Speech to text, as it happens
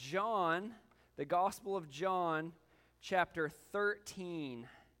John, the Gospel of John, chapter 13.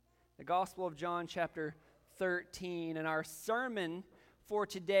 The Gospel of John, chapter 13. And our sermon for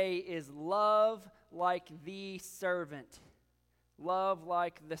today is Love Like the Servant. Love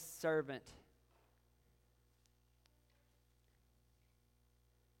like the servant.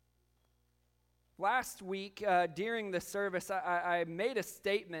 Last week, during the service, I made a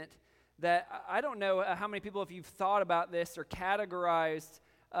statement that I don't know how many people, if you've thought about this or categorized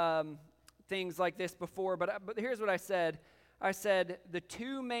things like this before, but here's what I said. I said the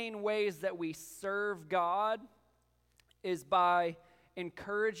two main ways that we serve God is by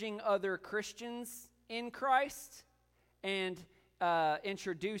encouraging other Christians in Christ and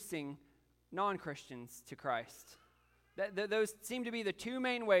introducing non-Christians to Christ. Those seem to be the two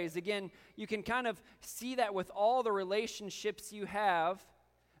main ways. Again, you can kind of see that with all the relationships you have,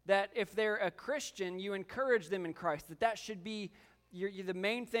 that if they're a Christian, you encourage them in Christ, that should be the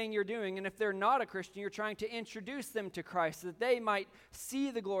main thing you're doing. And if they're not a Christian, you're trying to introduce them to Christ so that they might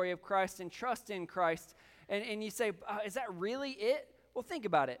see the glory of Christ and trust in Christ. And you say, is that really it? Well, think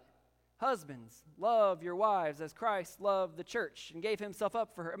about it. Husbands, love your wives as Christ loved the church and gave himself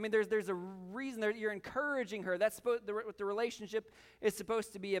up for her. I mean, there's a reason that you're encouraging her. That's what the relationship is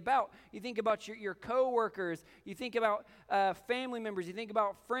supposed to be about. You think about your co-workers. You think about family members. You think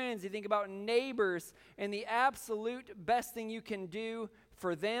about friends. You think about neighbors. And the absolute best thing you can do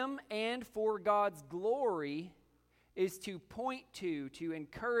for them and for God's glory is to point to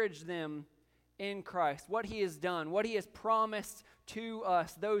encourage them in Christ, what he has done, what he has promised to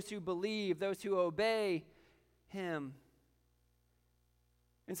us, those who believe, those who obey him.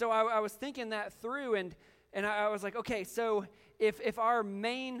 And so I was thinking that through, and I was like, okay, so if our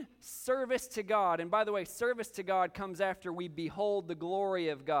main service to God, and by the way, service to God comes after we behold the glory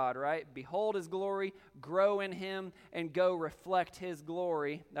of God, right? Behold his glory, grow in him, and go reflect his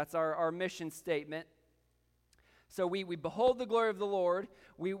glory. That's our mission statement. So we behold the glory of the Lord.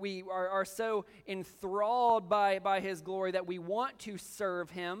 We are so enthralled by his glory that we want to serve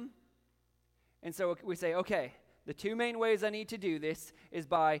him. And so we say, okay, the two main ways I need to do this is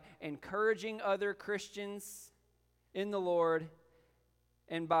by encouraging other Christians in the Lord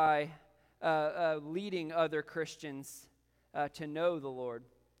and by leading other Christians to know the Lord.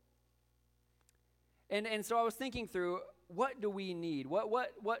 And so I was thinking through, what do we need?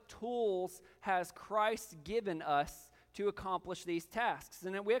 What tools has Christ given us to accomplish these tasks?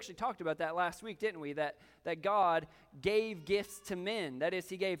 And we actually talked about that last week, didn't we? That God gave gifts to men. That is,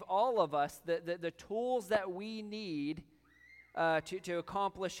 he gave all of us the tools that we need to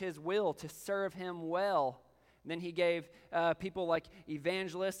accomplish his will, to serve him well. And then he gave people like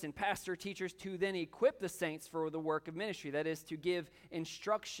evangelists and pastor teachers to then equip the saints for the work of ministry. That is, to give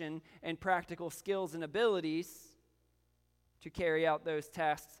instruction and practical skills and abilities to carry out those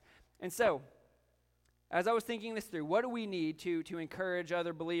tasks. And so, as I was thinking this through, what do we need to encourage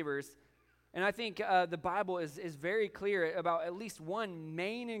other believers? And I think the Bible is very clear about at least one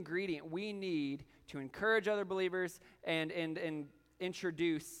main ingredient we need to encourage other believers and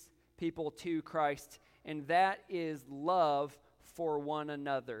introduce people to Christ, and that is love for one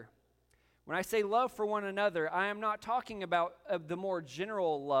another. When I say love for one another, I am not talking about the more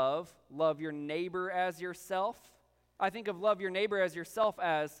general love your neighbor as yourself. I think of love your neighbor as yourself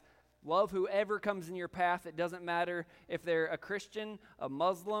as love whoever comes in your path. It doesn't matter if they're a Christian, a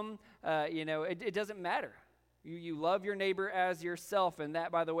Muslim, it doesn't matter. You love your neighbor as yourself, and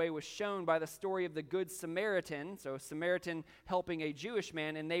that, by the way, was shown by the story of the Good Samaritan. So a Samaritan helping a Jewish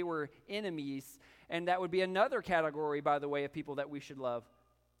man, and they were enemies. And that would be another category, by the way, of people that we should love.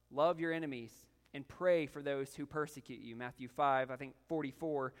 Love your enemies and pray for those who persecute you. Matthew 5, I think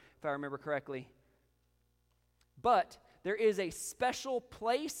 44, if I remember correctly. But there is a special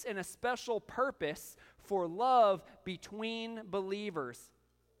place and a special purpose for love between believers.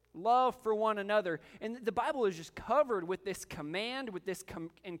 Love for one another. And the Bible is just covered with this command, with this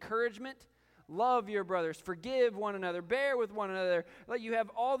encouragement. Love your brothers, forgive one another, bear with one another. Let you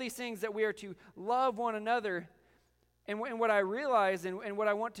have all these things that we are to love one another. And what I realize and what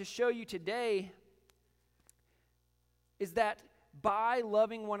I want to show you today is that by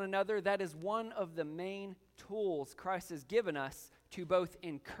loving one another, that is one of the main tools Christ has given us to both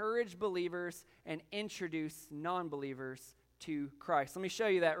encourage believers and introduce non-believers to Christ. Let me show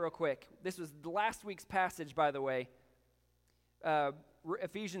you that real quick. This was last week's passage, by the way.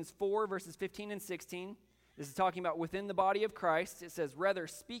 Ephesians 4, verses 15 and 16. This is talking about within the body of Christ. It says, rather,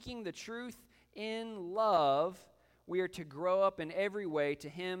 speaking the truth in love, we are to grow up in every way to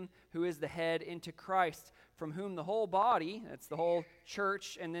him who is the head, into Christ, from whom the whole body, that's the whole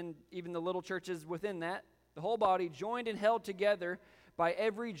church, and then even the little churches within that, the whole body, joined and held together by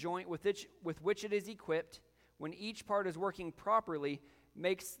every joint with which it is equipped, when each part is working properly,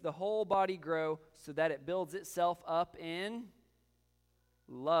 makes the whole body grow so that it builds itself up in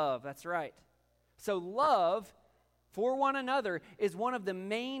love. That's right. So love for one another is one of the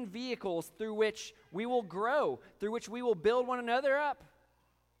main vehicles through which we will grow, through which we will build one another up.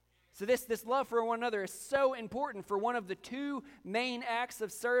 So this love for one another is so important for one of the two main acts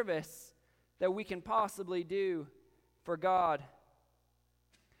of service that we can possibly do for God.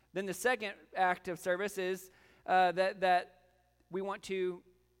 Then the second act of service is that we want to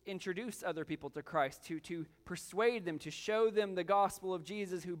introduce other people to Christ, to persuade them, to show them the gospel of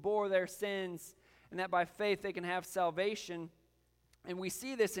Jesus who bore their sins, and that by faith they can have salvation. And we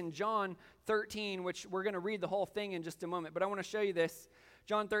see this in John 13, which we're going to read the whole thing in just a moment, but I want to show you this.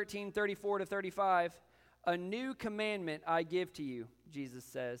 John 13, 34 to 35. A new commandment I give to you, Jesus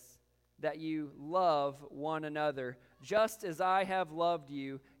says, that you love one another. Just as I have loved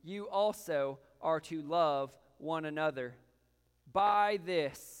you, you also are to love one another. By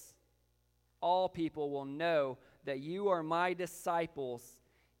this, all people will know that you are my disciples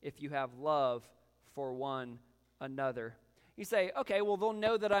if you have love for one another. You say, okay, well, they'll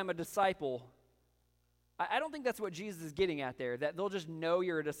know that I'm a disciple. I don't think that's what Jesus is getting at there, that they'll just know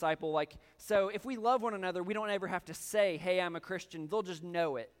you're a disciple. So if we love one another, we don't ever have to say, hey, I'm a Christian. They'll just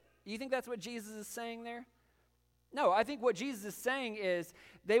know it. Do you think that's what Jesus is saying there? No, I think what Jesus is saying is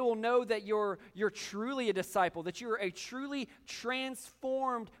they will know that you're truly a disciple, that you're a truly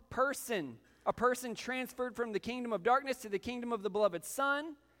transformed person, a person transferred from the kingdom of darkness to the kingdom of the beloved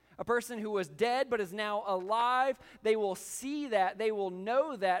Son, a person who was dead but is now alive. They will see that, they will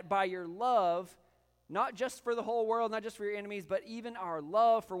know that by your love, not just for the whole world, not just for your enemies, but even our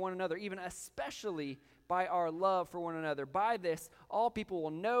love for one another, even especially by our love for one another. By this, all people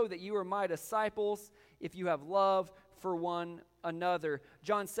will know that you are my disciples if you have love for one another.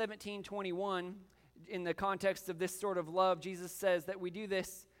 John 17:21, in the context of this sort of love, Jesus says that we do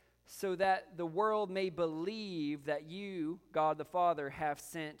this so that the world may believe that you, God the Father, have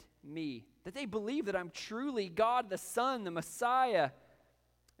sent me. That they believe that I'm truly God the Son, the Messiah.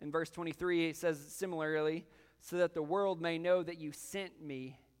 In verse 23, it says similarly, so that the world may know that you sent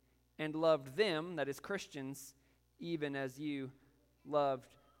me and loved them, that is Christians, even as you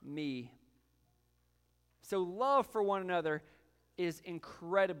loved me. So love for one another is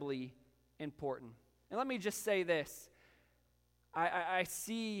incredibly important. And let me just say this. I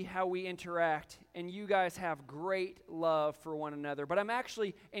see how we interact, and you guys have great love for one another. But I'm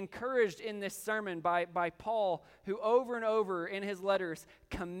actually encouraged in this sermon by Paul, who over and over in his letters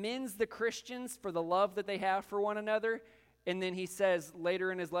commends the Christians for the love that they have for one another. And then he says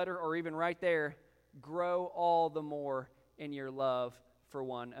later in his letter, or even right there, grow all the more in your love for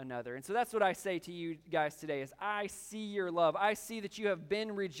one another. And so that's what I say to you guys today is I see your love. I see that you have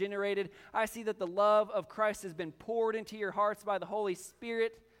been regenerated. I see that the love of Christ has been poured into your hearts by the Holy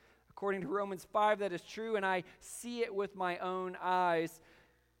Spirit. According to Romans 5, that is true, and I see it with my own eyes.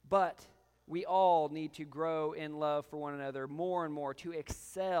 But we all need to grow in love for one another more and more, to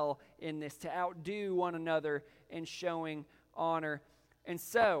excel in this, to outdo one another in showing honor. And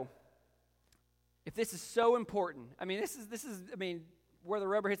so, if this is so important, this is where the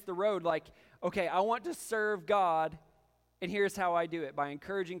rubber hits the road, okay, I want to serve God, and here's how I do it, by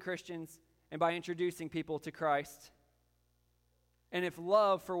encouraging Christians and by introducing people to Christ. And if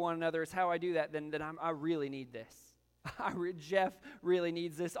love for one another is how I do that, then I really need this. Jeff really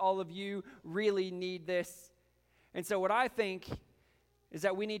needs this. All of you really need this. And so what I think is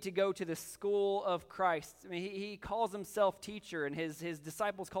that we need to go to the school of Christ. He calls himself teacher, and his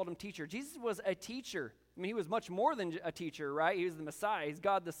disciples called him teacher. Jesus was a teacher. He was much more than a teacher, right? He was the Messiah. He's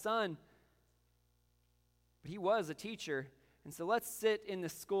God the Son. But he was a teacher. And so let's sit in the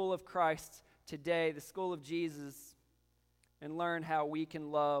school of Christ today, the school of Jesus, and learn how we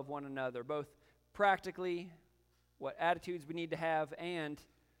can love one another, both practically, what attitudes we need to have, and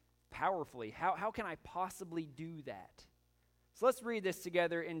powerfully. How can I possibly do that? So let's read this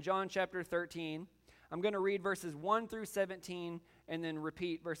together in John chapter 13. I'm going to read verses 1 through 17 and then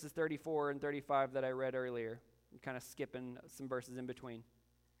repeat verses 34 and 35 that I read earlier. I'm kind of skipping some verses in between.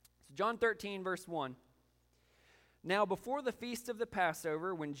 So John 13, verse 1. Now before the feast of the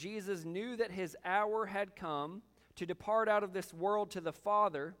Passover, when Jesus knew that his hour had come to depart out of this world to the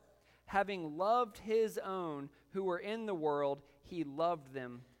Father, having loved his own who were in the world, he loved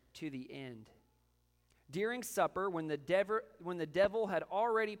them to the end. During supper, when the devil had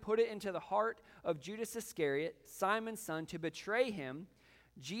already put it into the heart of Judas Iscariot, Simon's son, to betray him,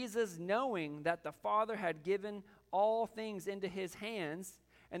 Jesus, knowing that the Father had given all things into his hands,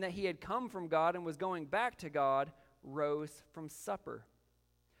 and that he had come from God and was going back to God, rose from supper.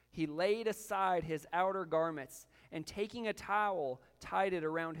 he laid aside his outer garments, and taking a towel, tied it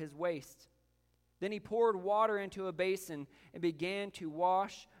around his waist. Then he poured water into a basin and began to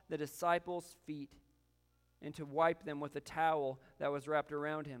wash the disciples' feet and to wipe them with a towel that was wrapped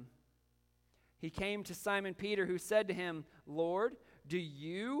around him. He came to Simon Peter, who said to him, "Lord, do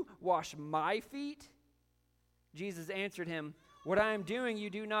you wash my feet?" Jesus answered him, "What I am doing you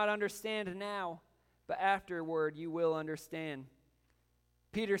do not understand now, but afterward you will understand."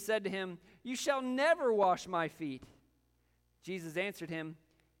 Peter said to him, "You shall never wash my feet." Jesus answered him,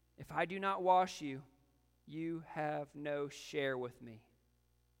 "If I do not wash you, you have no share with me."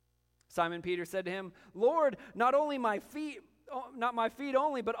 Simon Peter said to him, "Lord, not my feet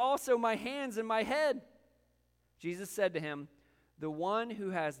only, but also my hands and my head." Jesus said to him, "The one who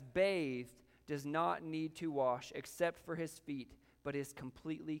has bathed does not need to wash except for his feet, but is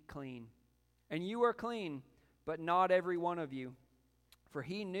completely clean. And you are clean, but not every one of you." For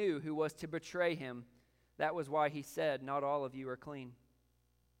he knew who was to betray him. That was why he said, "Not all of you are clean."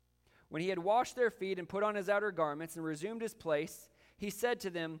 When he had washed their feet and put on his outer garments and resumed his place, he said to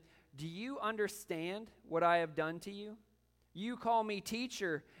them, "Do you understand what I have done to you? You call me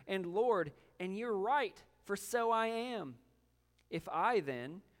teacher and Lord, and you're right, for so I am. If I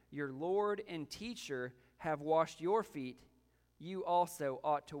then, your Lord and teacher, have washed your feet, you also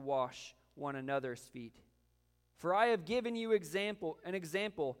ought to wash one another's feet. For I have given you an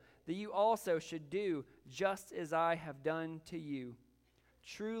example that you also should do just as I have done to you.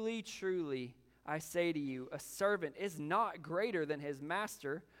 Truly, truly, I say to you, a servant is not greater than his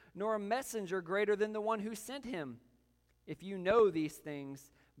master, nor a messenger greater than the one who sent him. If you know these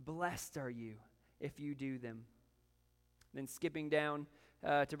things, blessed are you if you do them." Then skipping down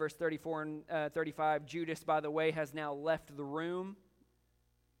to verse 34 and 35, Judas, by the way, has now left the room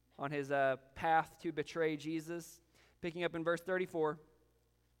on his path to betray Jesus. Picking up in verse 34,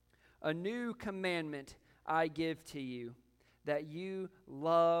 "A new commandment I give to you, that you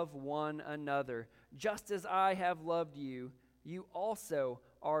love one another. Just as I have loved you, you also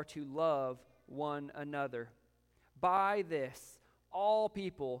are to love one another. By this, all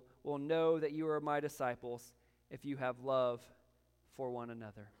people will know that you are my disciples if you have love for one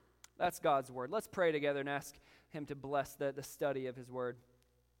another." That's God's word. Let's pray together and ask him to bless the study of his word.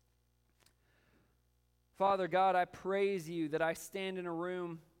 Father God, I praise you that I stand in a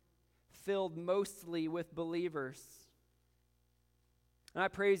room filled mostly with believers. And I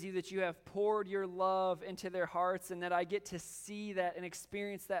praise you that you have poured your love into their hearts and that I get to see that and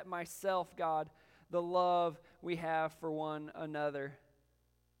experience that myself, God, the love we have for one another.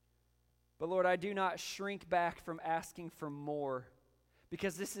 But Lord, I do not shrink back from asking for more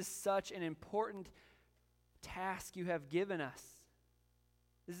because this is such an important task you have given us.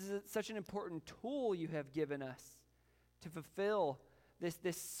 This is such an important tool you have given us to fulfill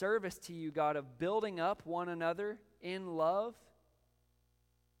this service to you, God, of building up one another in love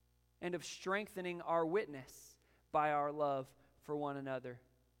and of strengthening our witness by our love for one another.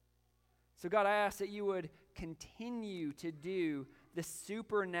 So God, I ask that you would continue to do the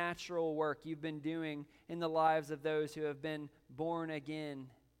supernatural work you've been doing in the lives of those who have been born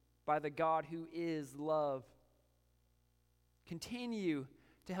again by the God who is love. Continue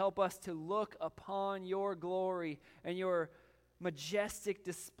to help us to look upon your glory and your majestic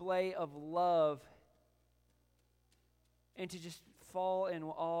display of love and to just fall in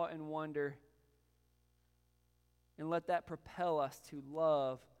awe and wonder and let that propel us to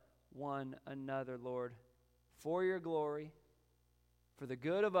love one another, Lord, for your glory, for the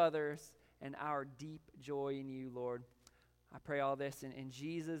good of others, and our deep joy in you, Lord. I pray all this in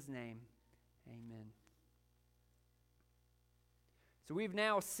Jesus' name. Amen. So we've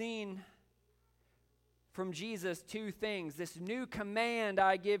now seen from Jesus two things. This new command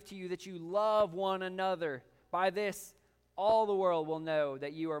I give to you, that you love one another. By this, all the world will know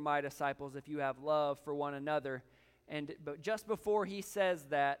that you are my disciples if you have love for one another. But just before he says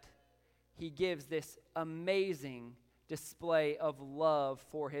that, he gives this amazing display of love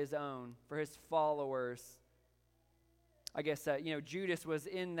for his own, for his followers. I guess, Judas was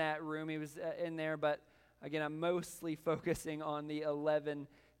in that room. He was in there, but again, I'm mostly focusing on the 11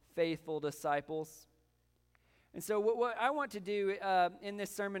 faithful disciples. And so what I want to do in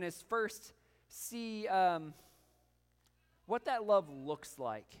this sermon is first see what that love looks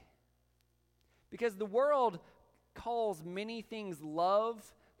like. Because the world calls many things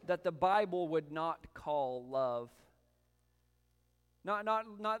love that the Bible would not call love. Not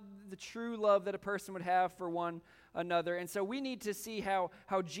the true love that a person would have for one another. And so we need to see how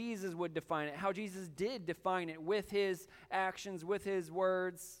Jesus would define it, how Jesus did define it with his actions, with his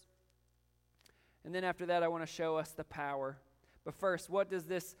words. And then after that, I want to show us the power. But first, what does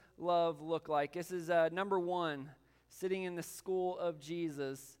this love look like? This is number one, sitting in the school of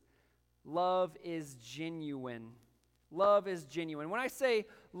Jesus. Love is genuine. Love is genuine. When I say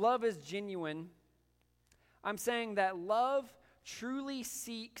love is genuine, I'm saying that love truly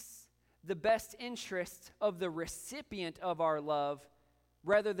seeks the best interest of the recipient of our love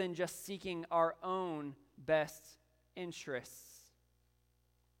rather than just seeking our own best interests.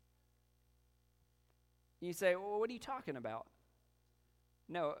 You say, well, what are you talking about?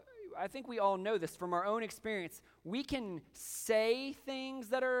 No, I think we all know this from our own experience. We can say things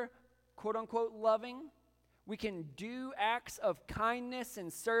that are quote-unquote loving. We can do acts of kindness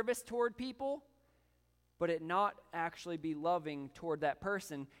and service toward people, but it not actually be loving toward that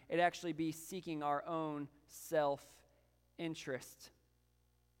person. It actually be seeking our own self-interest.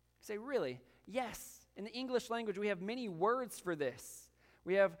 You say, really? Yes. In the English language, we have many words for this.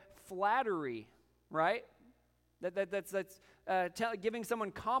 We have flattery, right? That's giving someone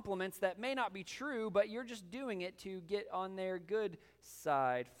compliments that may not be true, but you're just doing it to get on their good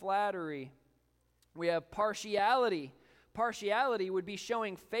side. Flattery. We have partiality. Partiality would be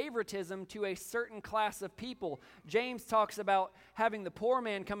showing favoritism to a certain class of people. James talks about having the poor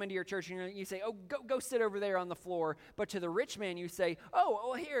man come into your church and you say, oh, go sit over there on the floor. But to the rich man you say,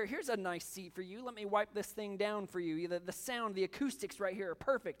 oh, well, here's a nice seat for you. Let me wipe this thing down for you. The sound, the acoustics right here are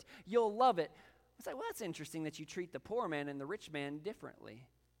perfect. You'll love it. It's like, well, that's interesting that you treat the poor man and the rich man differently.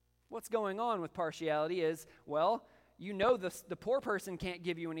 What's going on with partiality is, well, you know the poor person can't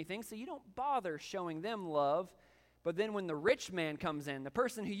give you anything, so you don't bother showing them love. But then when the rich man comes in, the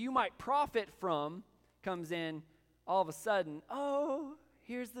person who you might profit from comes in, all of a sudden, oh,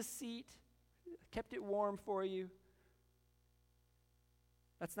 here's the seat. I kept it warm for you.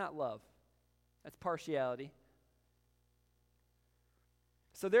 That's not love. That's partiality.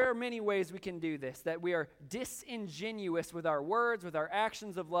 So there are many ways we can do this, that we are disingenuous with our words, with our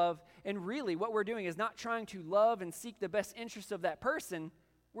actions of love, and really what we're doing is not trying to love and seek the best interests of that person.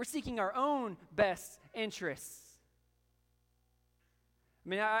 We're seeking our own best interests. I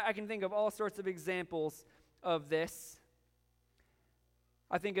mean, I can think of all sorts of examples of this.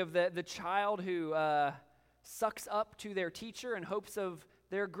 I think of the child who sucks up to their teacher in hopes of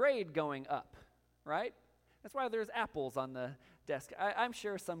their grade going up, right? That's why there's apples on the desk. I'm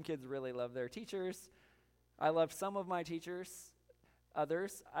sure some kids really love their teachers. I loved some of my teachers.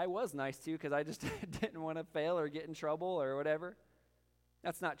 Others, I was nice to because I just didn't want to fail or get in trouble or whatever.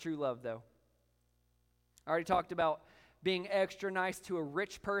 That's not true love, though. I already talked about being extra nice to a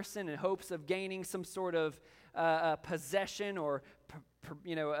rich person in hopes of gaining some sort of possession or,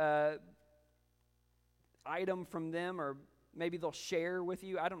 item from them, or maybe they'll share with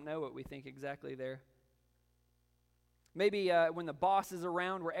you. I don't know what we think exactly there. Maybe when the boss is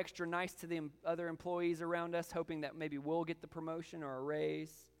around, we're extra nice to the other employees around us, hoping that maybe we'll get the promotion or a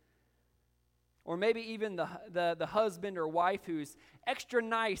raise. Or maybe even the husband or wife who's extra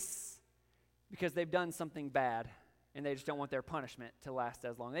nice because they've done something bad and they just don't want their punishment to last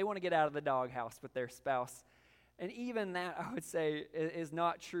as long. They want to get out of the doghouse with their spouse. And even that, I would say, is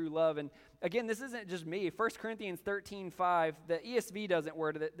not true love. And again, this isn't just me. 1 Corinthians 13:5, the ESV doesn't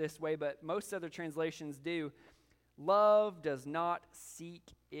word it this way, but most other translations do. Love does not seek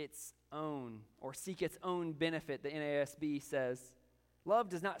its own, or seek its own benefit, the NASB says. Love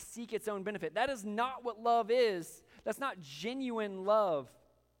does not seek its own benefit. That is not what love is. That's not genuine love.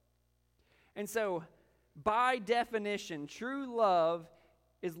 And so, by definition, true love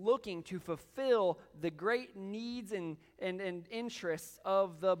is looking to fulfill the great needs and interests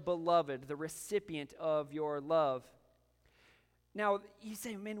of the beloved, the recipient of your love. Now, you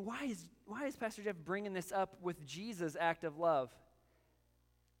say, man, why is Pastor Jeff bringing this up with Jesus' act of love?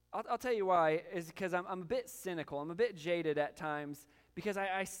 I'll tell you why, is because I'm a bit cynical. I'm a bit jaded at times because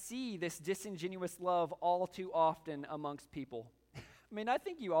I see this disingenuous love all too often amongst people. I mean, I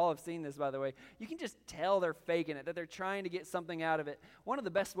think you all have seen this, by the way. You can just tell they're faking it, that they're trying to get something out of it. One of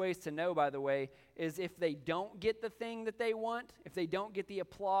the best ways to know, by the way, is if they don't get the thing that they want, if they don't get the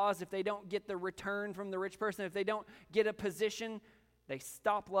applause, if they don't get the return from the rich person, if they don't get a position, they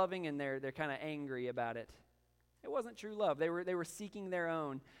stop loving and they're kind of angry about it. It wasn't true love. They were seeking their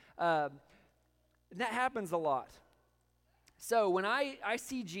own. That happens a lot. So when I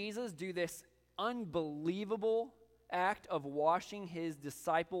see Jesus do this unbelievable act of washing his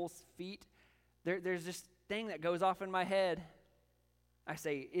disciples' feet, there's this thing that goes off in my head. I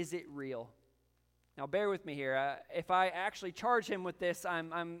say, is it real? Now bear with me here. If I actually charge him with this,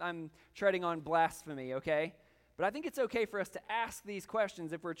 I'm treading on blasphemy, okay? But I think it's okay for us to ask these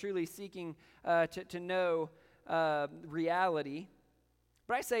questions if we're truly seeking to know reality.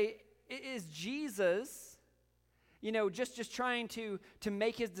 But I say, is Jesus just trying to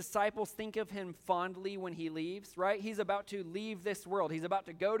make his disciples think of him fondly when he leaves, right? He's about to leave this world. He's about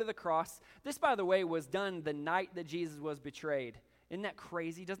to go to the cross. This, by the way, was done the night that Jesus was betrayed. Isn't that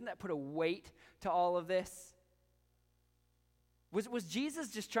crazy? Doesn't that put a weight to all of this? Was Jesus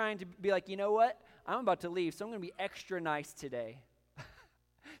just trying to be like, you know what? I'm about to leave, so I'm going to be extra nice today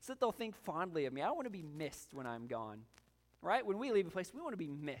so that they'll think fondly of me. I want to be missed when I'm gone, right? When we leave a place, we want to be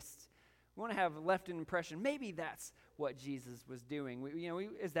missed. We want to have left an impression. Maybe that's what Jesus was doing.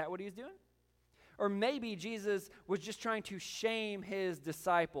 Is that what he was doing? Or maybe Jesus was just trying to shame his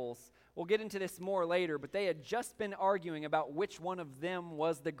disciples. We'll get into this more later, but they had just been arguing about which one of them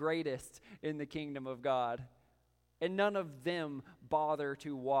was the greatest in the kingdom of God. And none of them bother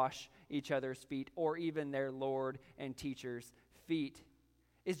to wash each other's feet or even their Lord and teacher's feet.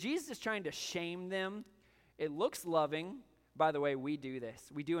 Is Jesus trying to shame them? It looks loving. By the way, we do this.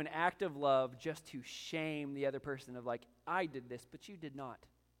 We do an act of love just to shame the other person of like, I did this, but you did not.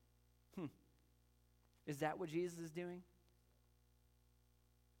 Is that what Jesus is doing?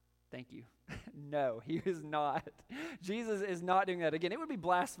 Thank you. No, he is not. Jesus is not doing that. Again, it would be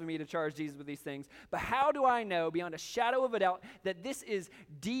blasphemy to charge Jesus with these things. But how do I know beyond a shadow of a doubt that this is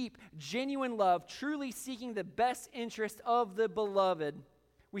deep, genuine love, truly seeking the best interest of the beloved?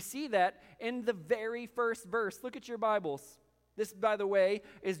 We see that in the very first verse. Look at your Bibles. This, by the way,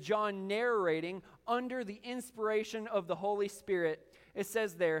 is John narrating under the inspiration of the Holy Spirit. It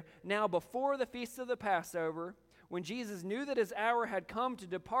says there, now before the feast of the Passover, when Jesus knew that his hour had come to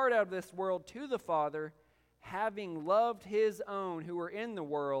depart out of this world to the Father, having loved his own who were in the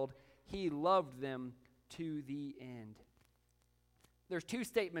world, he loved them to the end. There's two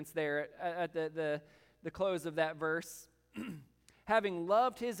statements there at the close of that verse. Having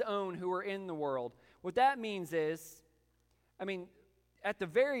loved his own who were in the world. What that means is, at the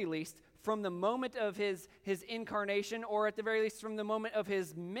very least, from the moment of his incarnation, or at the very least from the moment of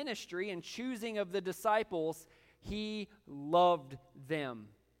his ministry and choosing of the disciples, he loved them.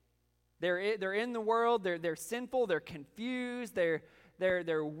 They're in the world, they're sinful, they're confused,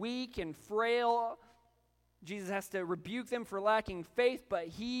 they're weak and frail. Jesus has to rebuke them for lacking faith, but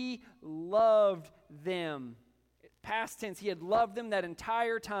he loved them. Past tense, he had loved them that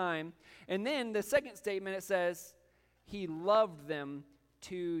entire time. And then the second statement, it says, he loved them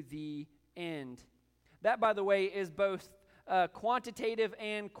to the end. That, by the way, is both quantitative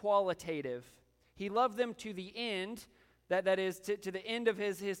and qualitative. He loved them to the end, that is to the end of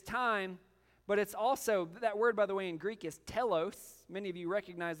his time, but it's also, that word, by the way, in Greek is telos. Many of you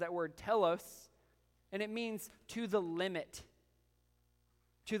recognize that word telos, and it means to the limit,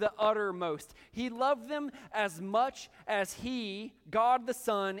 to the uttermost. He loved them as much as he, God the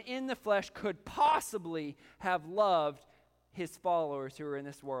Son, in the flesh, could possibly have loved his followers who are in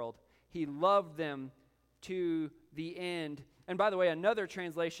this world. He loved them to the end. And by the way, another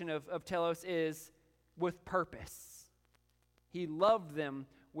translation of telos is with purpose. He loved them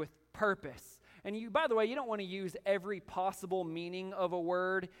with purpose. And by the way, you don't want to use every possible meaning of a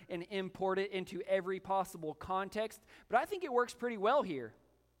word and import it into every possible context, but I think it works pretty well here.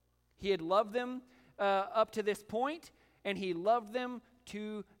 He had loved them up to this point, and he loved them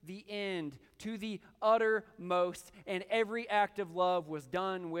to the end, to the uttermost, and every act of love was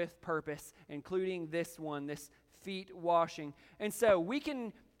done with purpose, including this one, this feet washing. And so we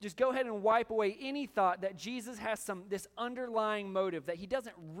can just go ahead and wipe away any thought that Jesus has this underlying motive, that he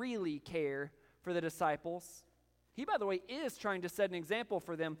doesn't really care for the disciples. He, by the way, is trying to set an example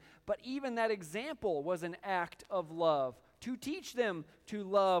for them, but even that example was an act of love, to teach them to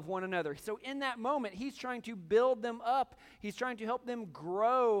love one another. So in that moment, he's trying to build them up. He's trying to help them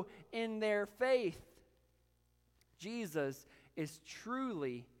grow in their faith. Jesus is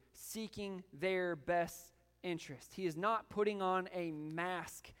truly seeking their best interest. He is not putting on a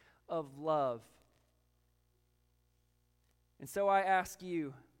mask of love. And so I ask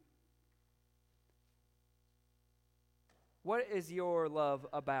you, what is your love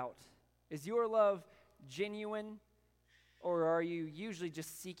about? Is your love genuine? Or are you usually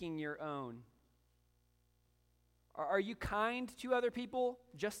just seeking your own? Are you kind to other people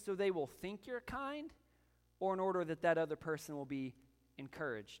just so they will think you're kind? Or in order that other person will be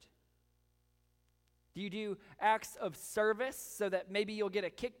encouraged? Do you do acts of service so that maybe you'll get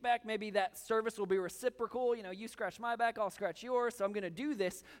a kickback? Maybe that service will be reciprocal. You scratch my back, I'll scratch yours. So I'm going to do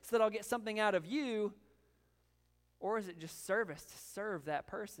this so that I'll get something out of you. Or is it just service to serve that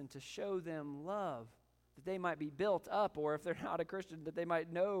person, to show them love? That they might be built up, or if they're not a Christian, that they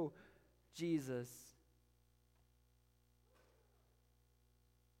might know Jesus.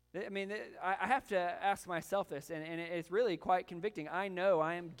 I mean, I have to ask myself this, and it's really quite convicting. I know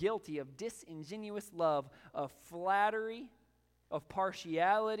I am guilty of disingenuous love, of flattery, of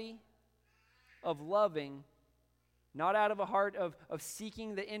partiality, of loving, not out of a heart of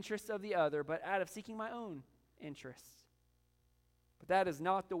seeking the interests of the other, but out of seeking my own interests. But that is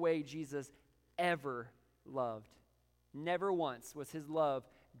not the way Jesus ever loved. Never once was his love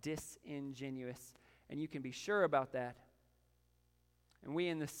disingenuous. And you can be sure about that. And we,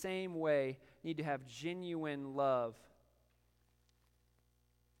 in the same way, need to have genuine love.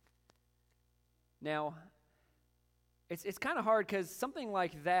 Now, it's kind of hard because something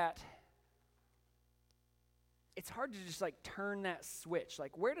like that, it's hard to just like turn that switch.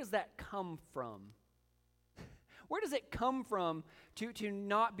 Like, where does that come from? Where does it come from to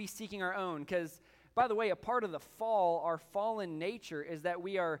not be seeking our own? Because, by the way, a part of the fall, our fallen nature, is that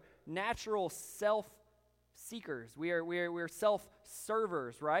we are natural self-seekers. We're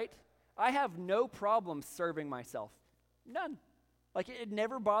self-servers, right? I have no problem serving myself. None. Like, it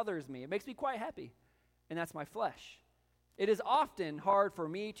never bothers me. It makes me quite happy. And that's my flesh. It is often hard for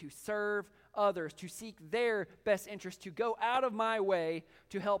me to serve others, to seek their best interest, to go out of my way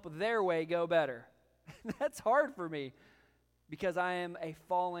to help their way go better. That's hard for me because I am a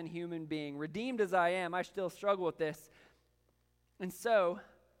fallen human being. Redeemed as I am, I still struggle with this. And so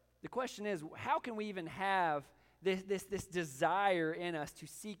the question is, how can we even have this desire in us to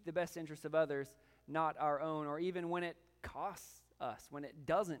seek the best interests of others, not our own, or even when it costs us, when it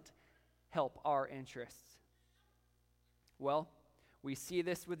doesn't help our interests? Well, we see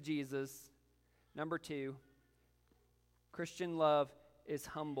this with Jesus. Number 2, Christian love is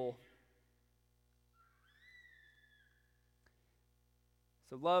humble.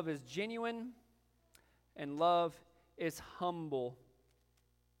 So love is genuine, and love is humble.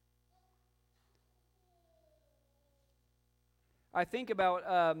 I think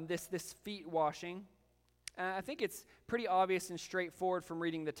about this feet washing. I think it's pretty obvious and straightforward from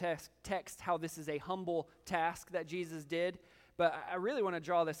reading the text how this is a humble task that Jesus did. But I really want to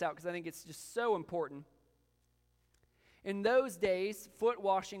draw this out because I think it's just so important. In those days, foot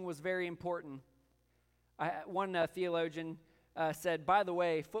washing was very important. One theologian said, by the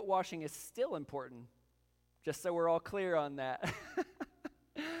way, foot washing is still important, just so we're all clear on that.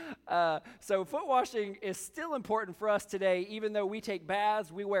 So foot washing is still important for us today, even though we take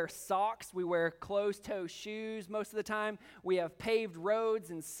baths, we wear socks, we wear closed-toe shoes most of the time. We have paved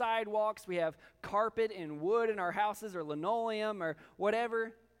roads and sidewalks. We have carpet and wood in our houses or linoleum or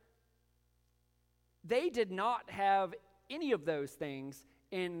whatever. They did not have any of those things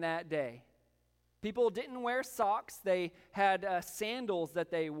in that day. People didn't wear socks. They had sandals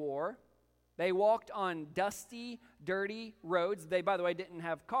that they wore. They walked on dusty, dirty roads. They, by the way, didn't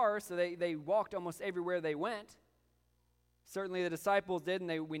have cars, so they walked almost everywhere they went. Certainly the disciples did,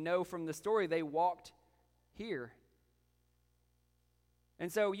 and we know from the story they walked here.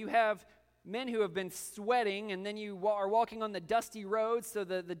 And so you have men who have been sweating, and then you are walking on the dusty roads, so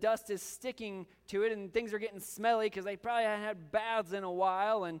the dust is sticking to it, and things are getting smelly because they probably hadn't had baths in a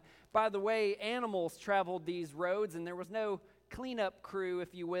while. And by the way, animals traveled these roads, and there was no cleanup crew,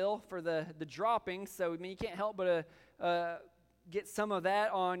 if you will, for the dropping. So, I mean, you can't help but get some of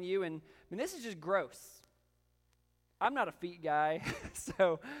that on you. And, I mean, this is just gross. I'm not a feet guy,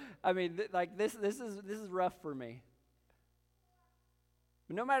 so, I mean, this is rough for me.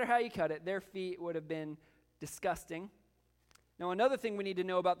 But no matter how you cut it, their feet would have been disgusting. Now, another thing we need to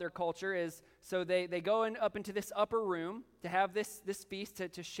know about their culture is, so they go up into this upper room to have this feast,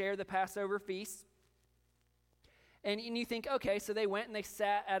 to share the Passover feast. And you think, okay, so they went and they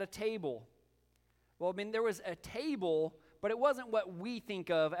sat at a table. Well, I mean, there was a table, but it wasn't what we think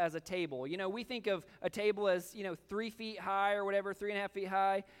of as a table. You know, we think of a table as, 3 feet high or whatever, 3.5 feet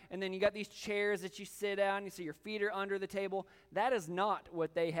high, and then you got these chairs that you sit on, so your feet are under the table. That is not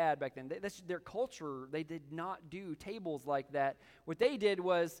what they had back then. That's their culture. They did not do tables like that. What they did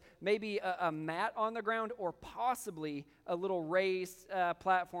was maybe a mat on the ground or possibly a little raised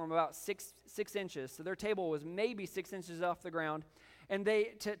platform about 6 inches. So their table was maybe 6 inches off the ground. And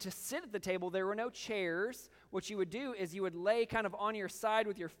to sit at the table, there were no chairs. What you would do is you would lay kind of on your side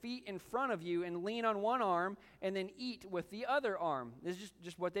with your feet in front of you and lean on one arm and then eat with the other arm. This is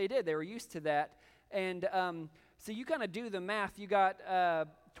just what they did. They were used to that. And so you kind of do the math. You got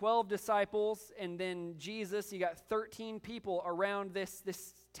 12 disciples and then Jesus. You got 13 people around this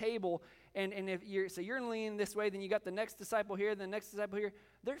table. And if you're leaning this way, then you got the next disciple here, the next disciple here.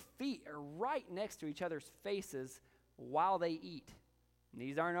 Their feet are right next to each other's faces while they eat. And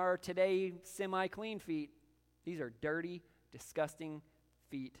these aren't our today semi-clean feet. These are dirty, disgusting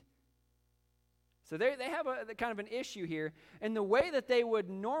feet. So they have a kind of an issue here. And the way that they would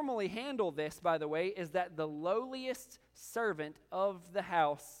normally handle this, by the way, is that the lowliest servant of the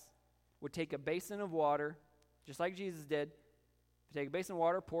house would take a basin of water, just like Jesus did. Take a basin of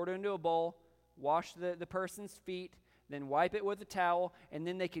water, pour it into a bowl, wash the person's feet, then wipe it with a towel, and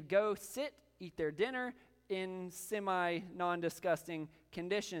then they could go sit, eat their dinner in semi-non-disgusting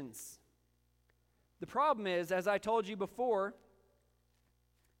conditions. The problem is, as I told you before,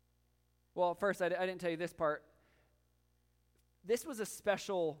 well, first, I didn't tell you this part. This was a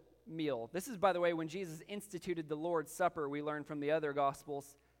special meal. This is, by the way, when Jesus instituted the Lord's Supper, we learned from the other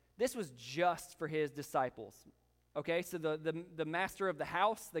Gospels. This was just for his disciples. Okay, so the master of the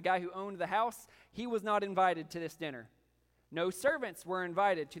house, the guy who owned the house, he was not invited to this dinner. No servants were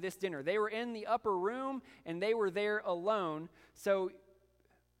invited to this dinner. They were in the upper room, and they were there alone. So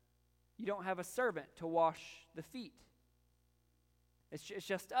you don't have a servant to wash the feet. It's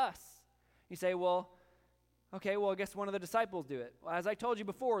just us. You say, well, okay, well, I guess one of the disciples do it. Well, as I told you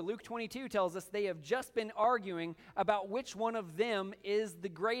before, Luke 22 tells us they have just been arguing about which one of them is the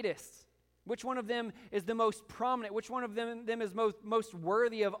greatest. Which one of them is the most prominent? Which one of them is most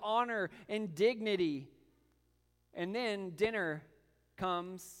worthy of honor and dignity? And then dinner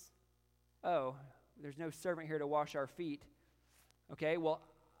comes. Oh, there's no servant here to wash our feet. Okay, well,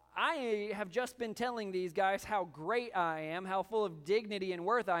 I have just been telling these guys how great I am, how full of dignity and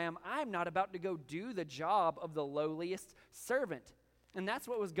worth I am. I'm not about to go do the job of the lowliest servant. And that's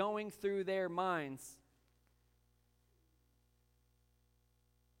what was going through their minds.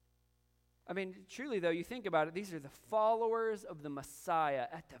 I mean, truly, though, you think about it, these are the followers of the Messiah.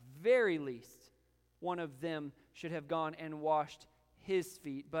 At the very least, one of them should have gone and washed his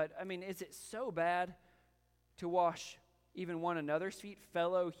feet. But, I mean, is it so bad to wash even one another's feet,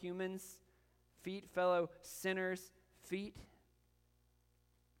 fellow humans' feet, fellow sinners' feet?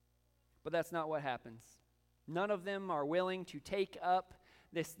 But that's not what happens. None of them are willing to take up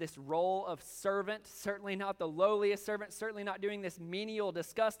this role of servant, certainly not the lowliest servant, certainly not doing this menial,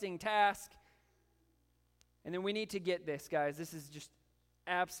 disgusting task. And then we need to get this, guys. This is just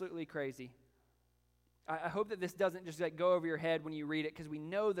absolutely crazy. I hope that this doesn't just go over your head when you read it, because we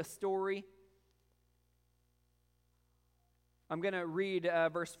know the story. I'm going to read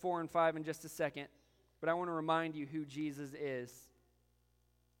verse 4 and 5 in just a second, but I want to remind you who Jesus is.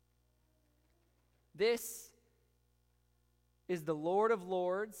 This is the Lord of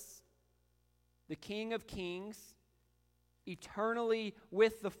Lords, the King of Kings, eternally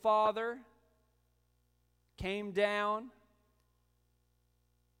with the Father, came down.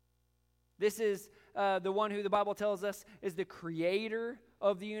 This is the one who the Bible tells us is the creator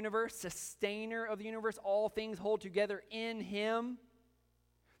of the universe, sustainer of the universe. All things hold together in him.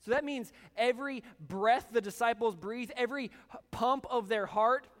 So that means every breath the disciples breathe, every pump of their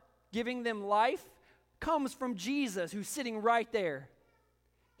heart giving them life, comes from Jesus, who's sitting right there.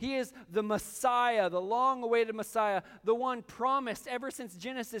 He is the Messiah, the long-awaited Messiah, the one promised ever since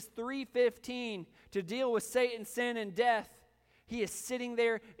Genesis 3:15 to deal with Satan, sin, and death. He is sitting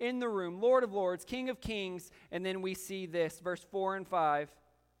there in the room, Lord of Lords, King of Kings. And then we see this, verse 4 and 5.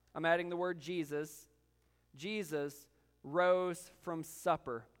 I'm adding the word Jesus. Jesus rose from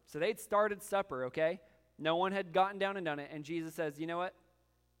supper. So they'd started supper, okay? No one had gotten down and done it. And Jesus says, you know what?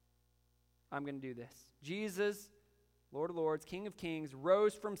 I'm going to do this. Jesus, Lord of Lords, King of Kings,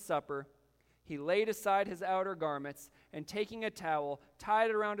 rose from supper. He laid aside his outer garments, and taking a towel, tied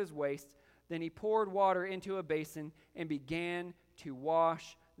it around his waist. Then he poured water into a basin and began to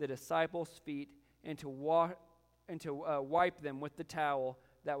wash the disciples' feet and to wipe them with the towel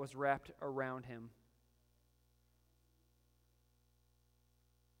that was wrapped around him.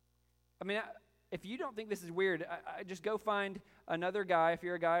 I mean, if you don't think this is weird, I just go find another guy, if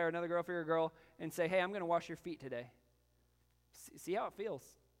you're a guy, or another girl if you're a girl, and say, hey, I'm going to wash your feet today. See how it feels.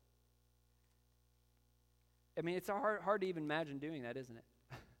 I mean, it's hard to even imagine doing that, isn't it?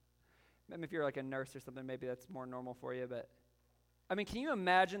 Maybe if you're like a nurse or something, maybe that's more normal for you. But, I mean, can you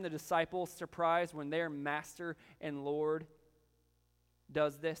imagine the disciples' surprise when their master and Lord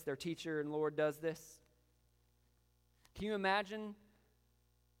does this, their teacher and Lord does this? Can you imagine,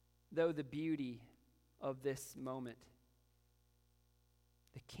 though, the beauty of this moment?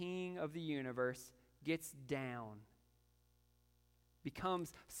 The King of the universe gets down,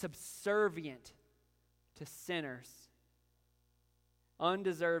 becomes subservient to sinners,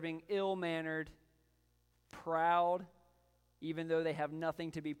 undeserving, ill-mannered, proud, even though they have nothing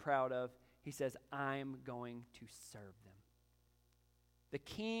to be proud of. He says, I'm going to serve them. The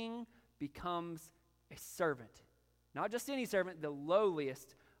king becomes a servant. Not just any servant, the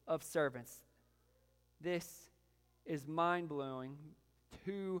lowliest of servants. This is mind-blowing,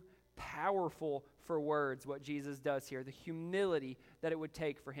 too powerful for words what Jesus does here, the humility that it would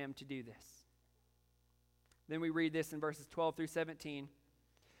take for him to do this. Then we read this in verses 12 through 17.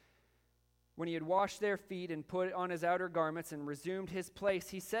 When he had washed their feet and put on his outer garments and resumed his place,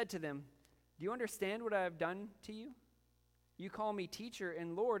 he said to them, "Do you understand what I have done to you? You call me teacher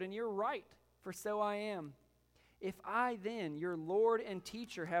and Lord, and you're right, for so I am. If I then, your Lord and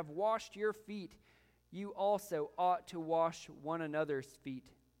teacher, have washed your feet, you also ought to wash one another's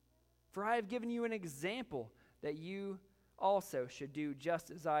feet. For I have given you an example that you also should do just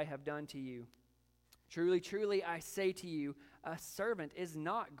as I have done to you. Truly, truly, I say to you, a servant is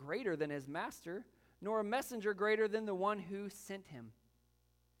not greater than his master, nor a messenger greater than the one who sent him.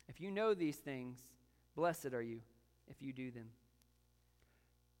 If you know these things, blessed are you if you do them."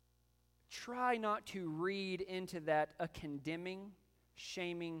 Try not to read into that a condemning,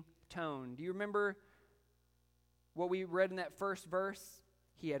 shaming tone. Do you remember what we read in that first verse?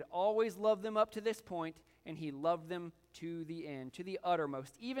 He had always loved them up to this point, and he loved them to the end, to the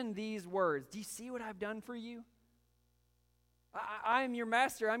uttermost. Even these words, do you see what I've done for you? I am your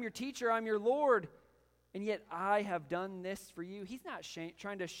master, I'm your teacher, I'm your Lord, and yet I have done this for you. He's not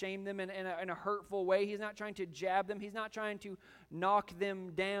trying to shame them in a hurtful way. He's not trying to jab them. He's not trying to knock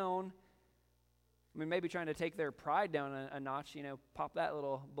them down. I mean, maybe trying to take their pride down a notch, pop that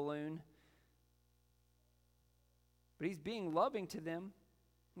little balloon. But he's being loving to them.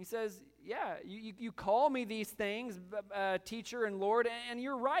 He says, yeah, you call me these things, teacher and Lord, and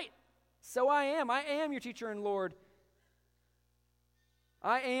you're right. So I am. I am your teacher and Lord.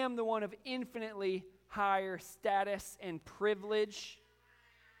 I am the one of infinitely higher status and privilege.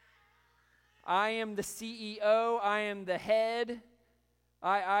 I am the CEO. I am the head.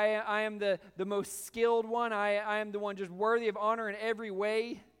 I am the most skilled one. I am the one just worthy of honor in every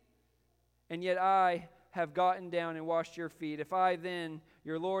way. And yet I have gotten down and washed your feet. If I then,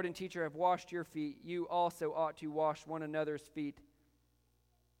 your Lord and teacher, have washed your feet, you also ought to wash one another's feet.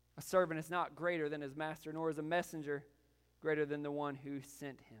 A servant is not greater than his master, nor is a messenger greater than the one who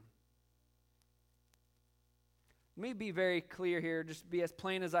sent him. Let me be very clear here, just be as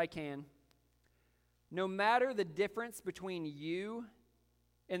plain as I can. No matter the difference between you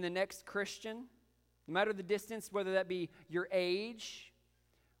and the next Christian, no matter the distance, whether that be your age,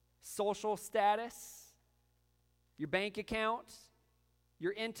 social status, your bank account,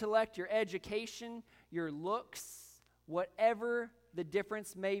 your intellect, your education, your looks, whatever the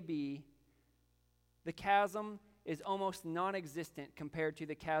difference may be, the chasm is almost non-existent compared to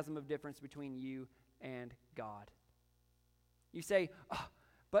the chasm of difference between you and God. You say,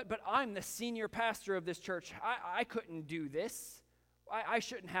 but I'm the senior pastor of this church. I couldn't do this. I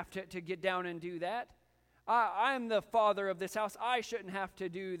shouldn't have to get down and do that. I'm the father of this house. I shouldn't have to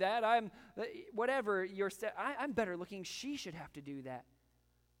do that. Whatever I'm better looking. She should have to do that.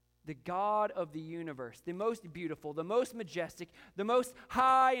 The God of the universe, the most beautiful, the most majestic, the most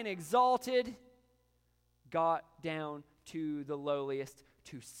high and exalted, got down to the lowliest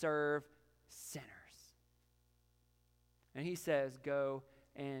to serve sinners. And he says, go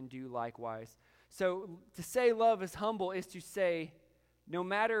and do likewise. So to say love is humble is to say, no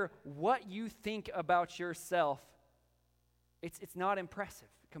matter what you think about yourself, it's not impressive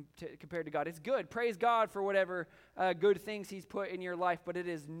compared to God. It's good. Praise God for whatever good things he's put in your life, but it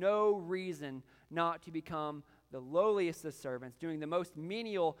is no reason not to become the lowliest of servants, doing the most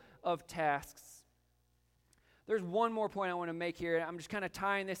menial of tasks. There's one more point I want to make here. I'm just kind of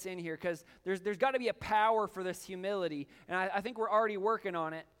tying this in here because there's got to be a power for this humility, and I think we're already working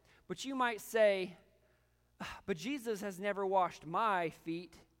on it. But you might say, but Jesus has never washed my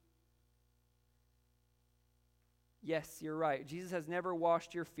feet. Yes, you're right. Jesus has never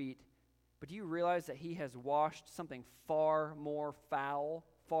washed your feet. But do you realize that he has washed something far more foul,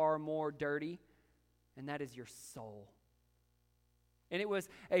 far more dirty? And that is your soul. And it was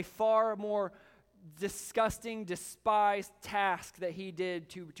a far more disgusting, despised task that he did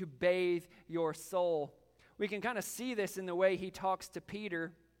to bathe your soul. We can kind of see this in the way he talks to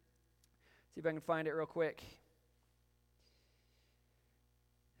Peter. See if I can find it real quick.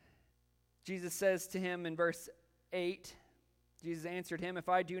 Jesus says to him in verse 8, Jesus answered him, "If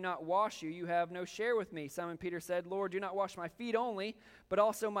I do not wash you, you have no share with me." Simon Peter said, "Lord, do not wash my feet only, but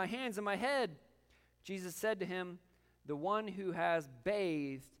also my hands and my head." Jesus said to him, "The one who has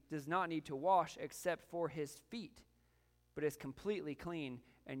bathed does not need to wash except for his feet, but is completely clean,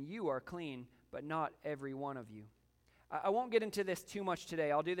 and you are clean, but not every one of you." I won't get into this too much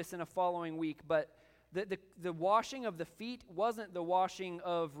today. I'll do this in a following week, but the washing of the feet wasn't the washing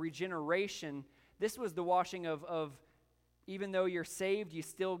of regeneration. This was the washing of even though you're saved, you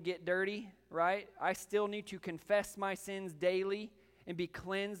still get dirty, right? I still need to confess my sins daily and be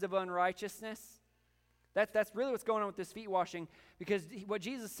cleansed of unrighteousness? That's really what's going on with this feet washing, because what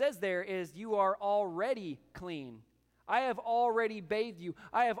Jesus says there is you are already clean. I have already bathed you.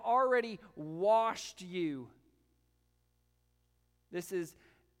 I have already washed you. This is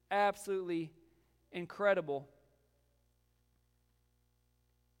absolutely incredible.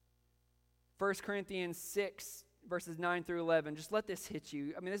 1 Corinthians 6, verses 9 through 11. Just let this hit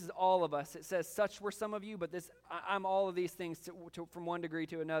you. I mean, this is all of us. It says, such were some of you, but I'm all of these things from one degree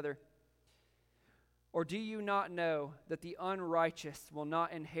to another. Or do you not know that the unrighteous will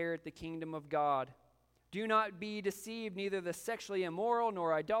not inherit the kingdom of God? Do not be deceived, neither the sexually immoral,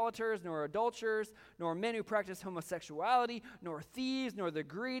 nor idolaters, nor adulterers, nor men who practice homosexuality, nor thieves, nor the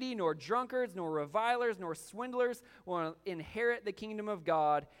greedy, nor drunkards, nor revilers, nor swindlers will inherit the kingdom of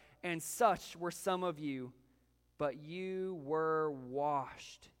God. And such were some of you. But you were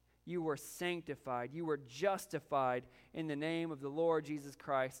washed, you were sanctified, you were justified in the name of the Lord Jesus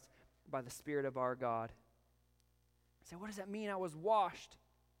Christ by the Spirit of our God. So what does that mean, I was washed?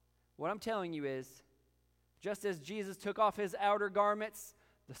 What I'm telling you is, just as Jesus took off his outer garments,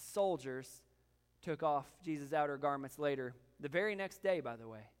 the soldiers took off Jesus' outer garments later. The very next day, by the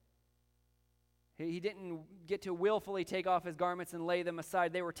way. He didn't get to willfully take off his garments and lay them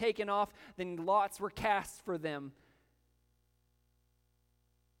aside. They were taken off, then lots were cast for them.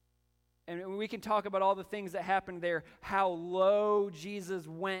 And we can talk about all the things that happened there, how low Jesus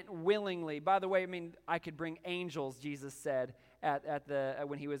went willingly. By the way, I mean, I could bring angels, Jesus said,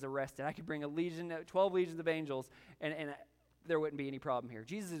 when he was arrested. I could bring 12 legions of angels, and there wouldn't be any problem here.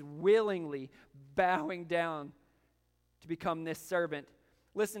 Jesus is willingly bowing down to become this servant.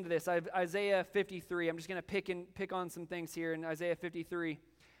 Listen to this, Isaiah 53. I'm just going to pick on some things here in Isaiah 53.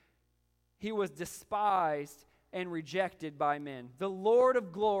 He was despised and rejected by men. The Lord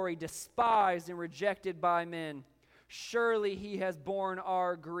of glory, despised and rejected by men. Surely he has borne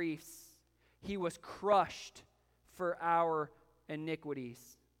our griefs. He was crushed for our iniquities.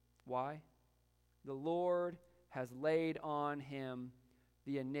 Why? The Lord has laid on him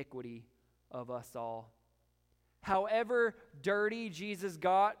the iniquity of us all. However dirty Jesus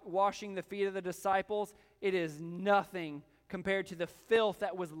got washing the feet of the disciples, it is nothing compared to the filth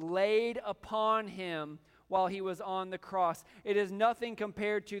that was laid upon him while he was on the cross. It is nothing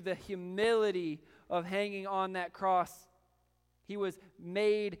compared to the humility of hanging on that cross. He was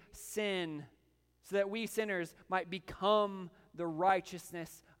made sin so that we sinners might become the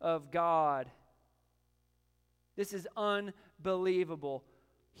righteousness of God. This is unbelievable.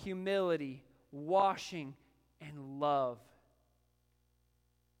 Humility, washing, and love.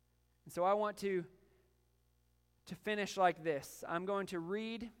 And so I want to finish like this. I'm going to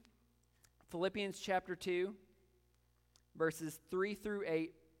read Philippians chapter 2, verses 3 through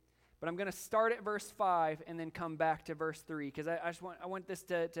 8. But I'm going to start at verse 5 and then come back to verse 3, because I want this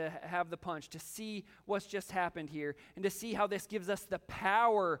to have the punch, to see what's just happened here, and to see how this gives us the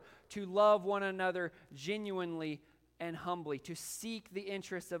power to love one another genuinely and humbly, to seek the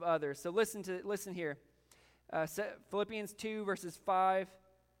interests of others. So listen here. Philippians 2, verses 5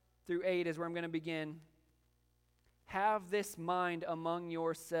 through 8 is where I'm going to begin. Have this mind among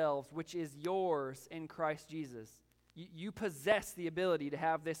yourselves, which is yours in Christ Jesus. You possess the ability to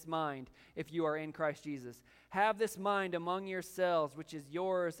have this mind if you are in Christ Jesus. Have this mind among yourselves, which is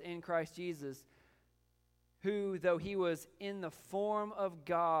yours in Christ Jesus, who, though he was in the form of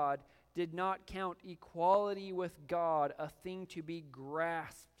God, did not count equality with God a thing to be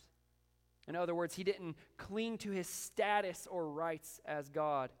grasped. In other words, he didn't cling to his status or rights as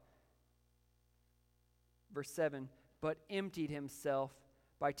God. Verse 7, but emptied himself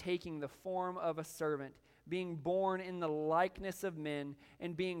by taking the form of a servant, being born in the likeness of men,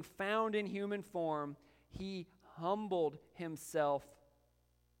 and being found in human form, he humbled himself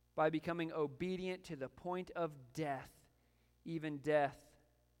by becoming obedient to the point of death, even death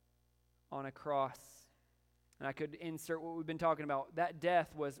on a cross. And I could insert what we've been talking about. That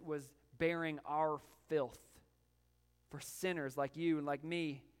death was bearing our filth for sinners like you and like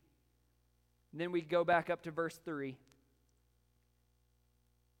me. And then we go back up to verse 3.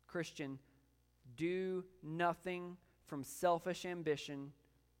 Christian, do nothing from selfish ambition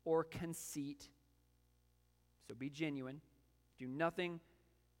or conceit. So be genuine. Do nothing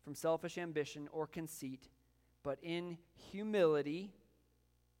from selfish ambition or conceit, but in humility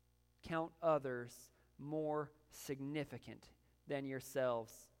count others more significant than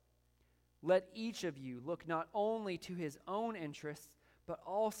yourselves. Let each of you look not only to his own interests, but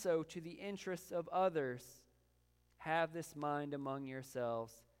also to the interests of others. Have this mind among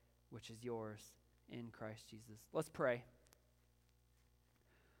yourselves, which is yours in Christ Jesus. Let's pray.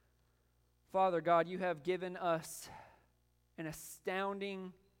 Father God, you have given us an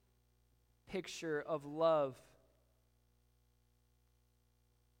astounding picture of love.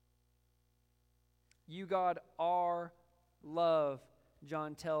 You, God, are love,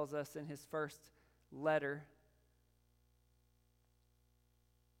 John tells us in his first letter.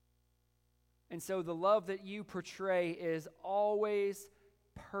 And so the love that you portray is always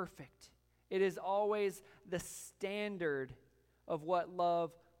perfect. It is always the standard of what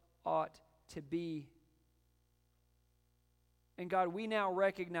love ought to be. And God, we now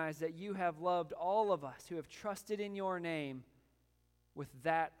recognize that you have loved all of us who have trusted in your name with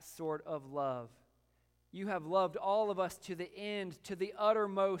that sort of love. You have loved all of us to the end, to the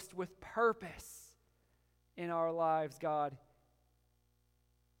uttermost, with purpose in our lives, God.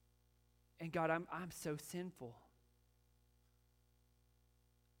 And God, I'm so sinful.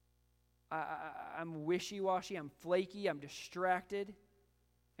 I'm wishy-washy, I'm flaky, I'm distracted,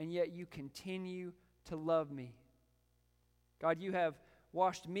 and yet you continue to love me. God, you have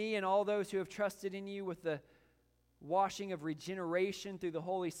washed me and all those who have trusted in you with the washing of regeneration through the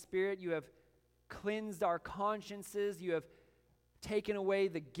Holy Spirit. You have cleansed our consciences. You have taken away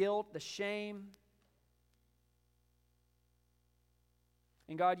the guilt, the shame.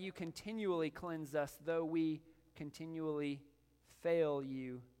 And God, you continually cleanse us, though we continually fail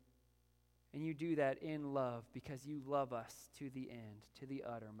you. And you do that in love because you love us to the end, to the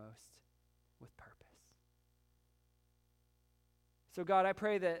uttermost, with purpose. So God, I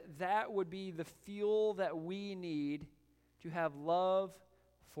pray that that would be the fuel that we need to have love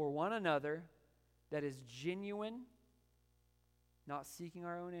for one another that is genuine, not seeking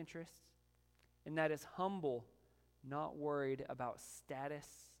our own interests, and that is humble, not worried about status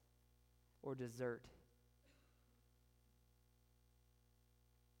or desert.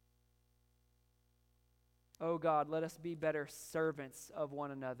 Oh God, let us be better servants of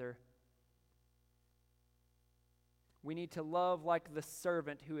one another. We need to love like the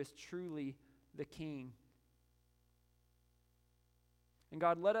servant who is truly the king. And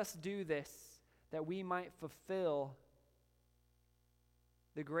God, let us do this that we might fulfill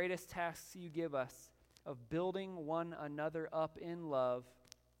the greatest tasks you give us of building one another up in love,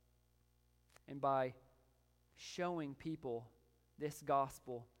 and by showing people this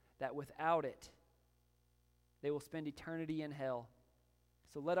gospel that without it, they will spend eternity in hell.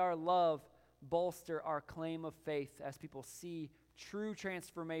 So let our love bolster our claim of faith as people see true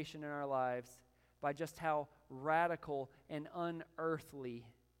transformation in our lives by just how radical and unearthly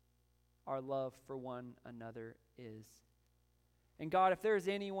our love for one another is. And God, if there is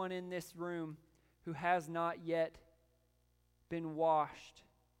anyone in this room who has not yet been washed,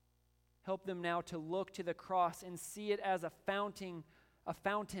 help them now to look to the cross and see it as a fountain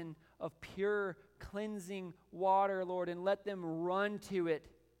of pure, cleansing water, Lord, and let them run to it,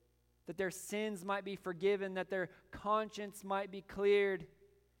 that their sins might be forgiven, that their conscience might be cleared,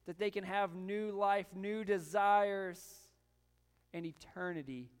 that they can have new life, new desires, and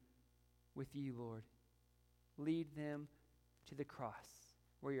eternity with you, Lord. Lead them to the cross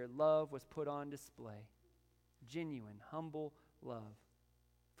where your love was put on display. Genuine, humble love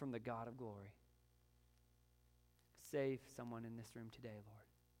from the God of glory. Save someone in this room today, Lord.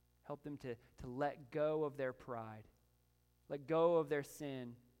 Help them to let go of their pride, let go of their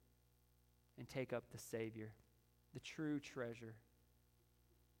sin, and take up the Savior, the true treasure.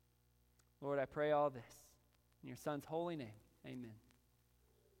 Lord, I pray all this in your Son's holy name. Amen.